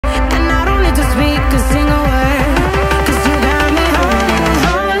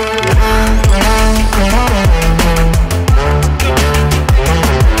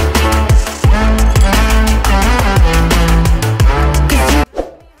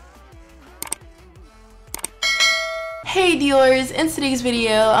Hey Diors, in today's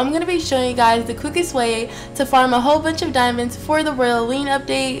video I'm going to be showing you guys the quickest way to farm a whole bunch of diamonds for the ROYALLOWEEN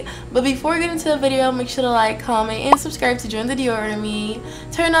update. But before we get into the video, make sure to like, comment, and subscribe to join the Dior Army.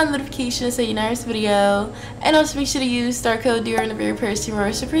 Turn on notifications so you never miss a video. And also make sure to use star code Dior in the very first team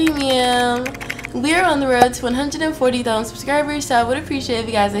Royal Premium. We are on the road to 140,000 subscribers, so I would appreciate if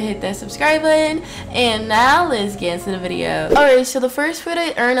you guys would hit that subscribe button. And now let's get into the video. Alright, so the first way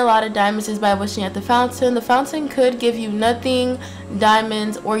to earn a lot of diamonds is by wishing at the fountain. The fountain could give you nothing,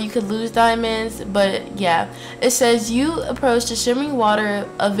 diamonds, or you could lose diamonds, but yeah. It says, you approach the shimmering water,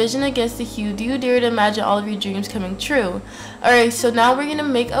 a vision against the hue. Do you dare to imagine all of your dreams coming true? Alright, so now we're gonna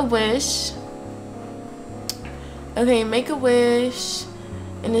make a wish. Okay, make a wish.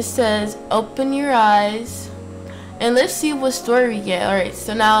 And it says, open your eyes. And let's see what story we get. Alright,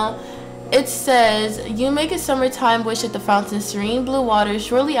 so now it says, you make a summertime wish at the fountain, serene blue water.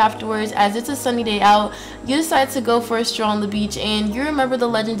 Shortly afterwards, as it's a sunny day out, you decide to go for a stroll on the beach, and you remember the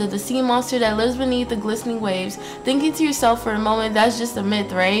legend of the sea monster that lives beneath the glistening waves. Thinking to yourself for a moment, that's just a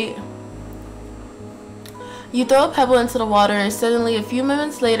myth, right? You throw a pebble into the water, and suddenly, a few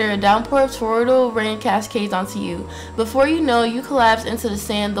minutes later, a downpour of torrential rain cascades onto you. Before you know, you collapse into the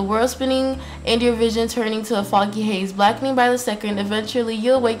sand, the world spinning and your vision turning to a foggy haze, blackening by the second. Eventually,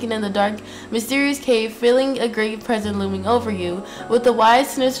 you awaken in the dark, mysterious cave, feeling a great presence looming over you. With a wide,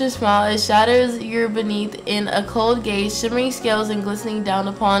 sinister smile, it shadows you're beneath in a cold gaze, shimmering scales and glistening down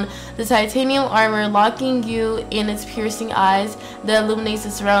upon the titanium armor, locking you in its piercing eyes that illuminates the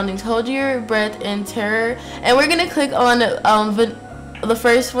surroundings. Hold your breath in terror. And we're gonna click on the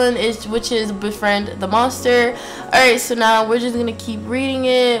first one, which is befriend the monster. Alright, so now we're just gonna keep reading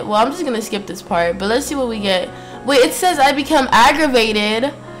it. Well, I'm just gonna skip this part, but let's see what we get. Wait, it says, I become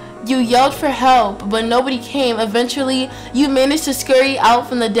aggravated. You yelled for help, but nobody came. Eventually, you managed to scurry out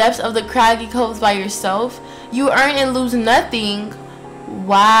from the depths of the craggy coves by yourself. You earn and lose nothing.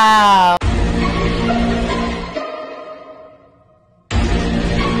 Wow.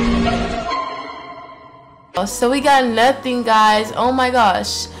 So we got nothing, guys. Oh my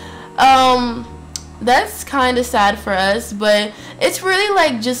gosh. That's kind of sad for us, but it's really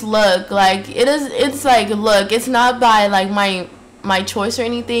like just luck. Like it's like luck. It's not by like my choice or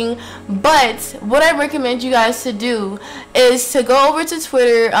anything. But what I recommend you guys to do is to go over to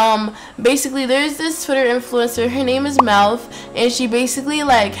Twitter. Basically there's this Twitter influencer, her name is Mouth, and she basically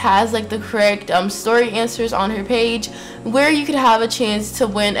like has like the correct story answers on her page, where you could have a chance to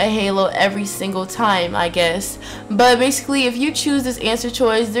win a halo every single time, I guess. But basically, if you choose this answer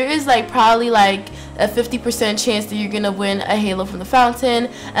choice, there is like probably like a 50% chance that you're gonna win a halo from the fountain.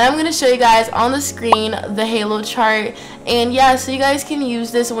 And I'm gonna show you guys on the screen the halo chart. And yeah, so you guys can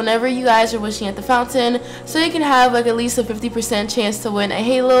use this whenever you guys are wishing at the fountain, so you can have like at least a 50% chance to win a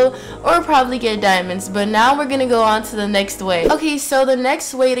halo or probably get diamonds. But now we're gonna go on to the next way. Okay, so the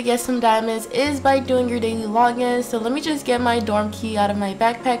next way to get some diamonds is by doing your daily login. So let me just get my dorm key out of my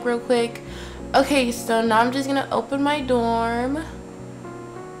backpack real quick. Okay, so now I'm just gonna open my dorm.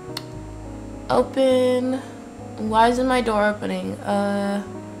 Open. Why isn't my door opening?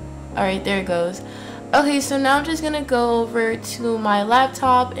 Alright, there it goes. Okay, so now I'm just gonna go over to my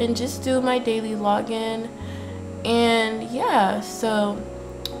laptop and just do my daily login. And yeah, so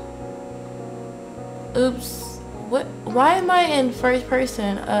oops, what, why am I in first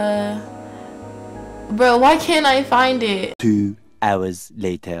person? Bro, why can't I find it? 2 hours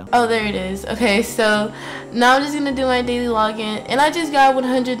later. Oh, there it is. Okay, so now I'm just gonna do my daily login, and I just got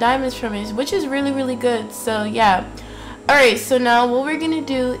 100 diamonds from it, which is really good. So yeah. Alright, so now what we're gonna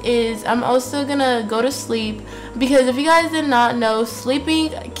do is I'm also gonna go to sleep, because if you guys did not know, sleeping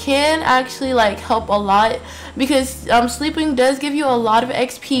can actually like help a lot, because sleeping does give you a lot of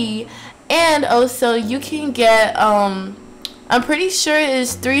XP, and also you can get I'm pretty sure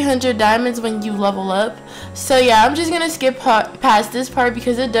it's 300 diamonds when you level up. So yeah, I'm just gonna skip past this part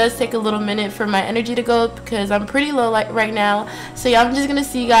because it does take a little minute for my energy to go up, because I'm pretty low like right now. So yeah, I'm just gonna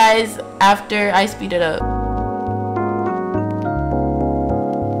see you guys after I speed it up.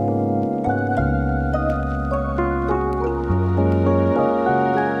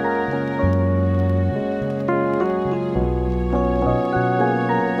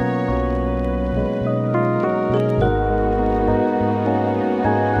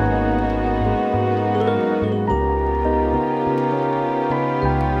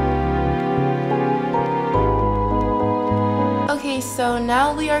 So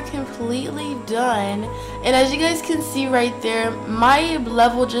now we are completely done, and as you guys can see right there, my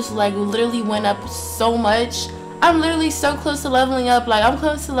level just like literally went up so much. I'm literally so close to leveling up. Like, I'm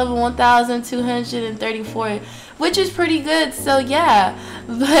close to level 1234, which is pretty good. So yeah,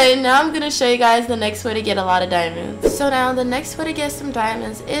 But now I'm gonna show you guys the next way to get a lot of diamonds. So now the next way to get some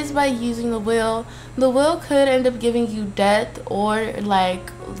diamonds is by using the wheel. The wheel could end up giving you death, or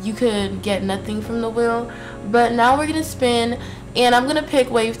like you could get nothing from the wheel. But now we're gonna spin, and I'm gonna pick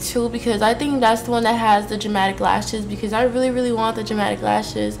wave 2 because I think that's the one that has the dramatic lashes, because I really want the dramatic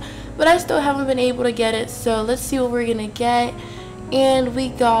lashes, but I still haven't been able to get it. So let's see what we're gonna get. And we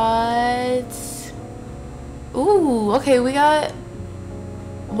got, ooh, okay, we got,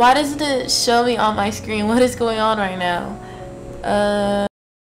 why doesn't it show me on my screen what is going on right now?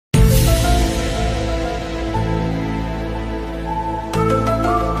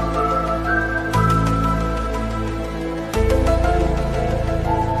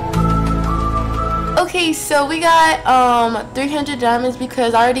 Okay, so we got 300 diamonds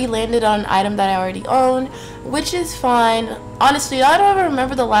because I already landed on an item that I already own, which is fine. Honestly, I don't even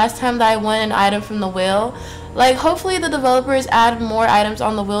remember the last time that I won an item from the wheel. Like, hopefully the developers add more items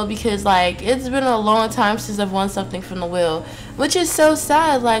on the wheel, because like it's been a long time since I've won something from the wheel, which is so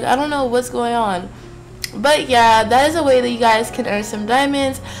sad. Like, I don't know what's going on. But yeah, that is a way that you guys can earn some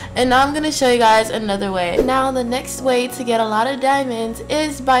diamonds, and now I'm going to show you guys another way. Now the next way to get a lot of diamonds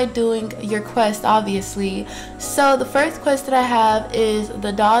is by doing your quest, obviously. So the first quest that I have is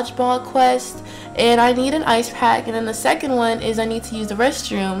the dodgeball quest, and I need an ice pack, and then the second one is I need to use the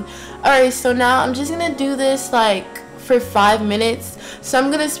restroom. Alright, so now I'm just going to do this like for 5 minutes. So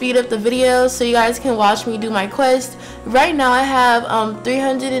I'm gonna speed up the video so you guys can watch me do my quest. Right now I have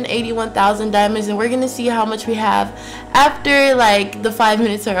 381,000 diamonds, and we're gonna see how much we have after like the 5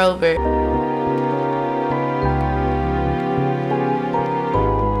 minutes are over.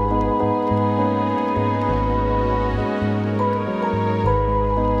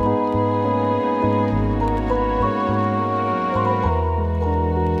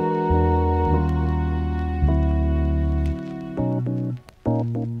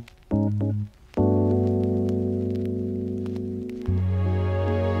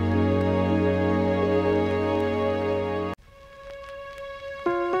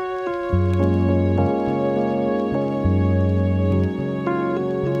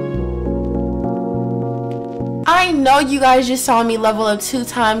 I know you guys just saw me level up 2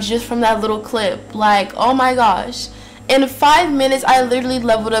 times just from that little clip. Like, oh my gosh. In 5 minutes, I literally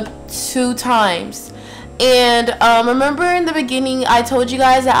leveled up 2 times. And remember in the beginning, I told you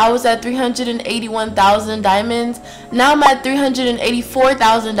guys that I was at 381,000 diamonds. Now I'm at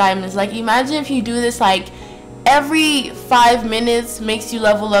 384,000 diamonds. Like, imagine if you do this like every 5 minutes makes you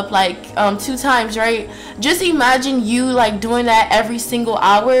level up like 2 times, right? Just imagine you like doing that every single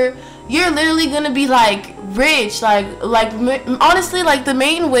hour. You're literally gonna be like rich. Like honestly, like the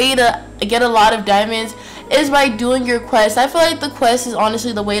main way to get a lot of diamonds is by doing your quest. I feel like the quest is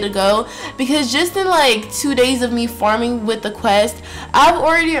honestly the way to go, because just in like 2 days of me farming with the quest, I've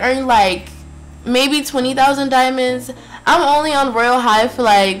already earned like maybe 20,000 diamonds. I'm only on Royal High for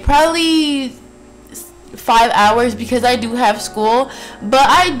like probably 5 hours because I do have school, but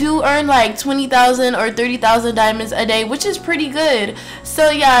I do earn like 20,000 or 30,000 diamonds a day, which is pretty good. So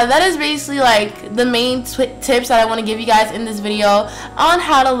yeah, that is basically like the main tips that I want to give you guys in this video on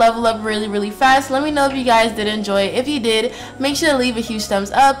how to level up really fast. Let me know if you guys did enjoy it. If you did, make sure to leave a huge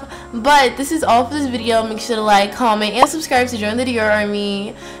thumbs up. But this is all for this video. Make sure to like, comment, and subscribe to join the Dior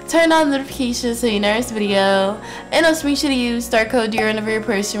Army. Turn on notifications so you never miss a video, and also make sure to use star code Dior whenever you're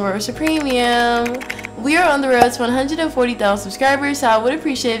purchasing Royal Premium. We are on the road to 140,000 subscribers, so I would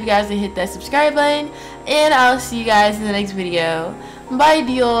appreciate if you guys would hit that subscribe button, and I'll see you guys in the next video. Bye,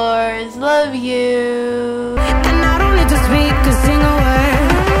 Diors. Love you.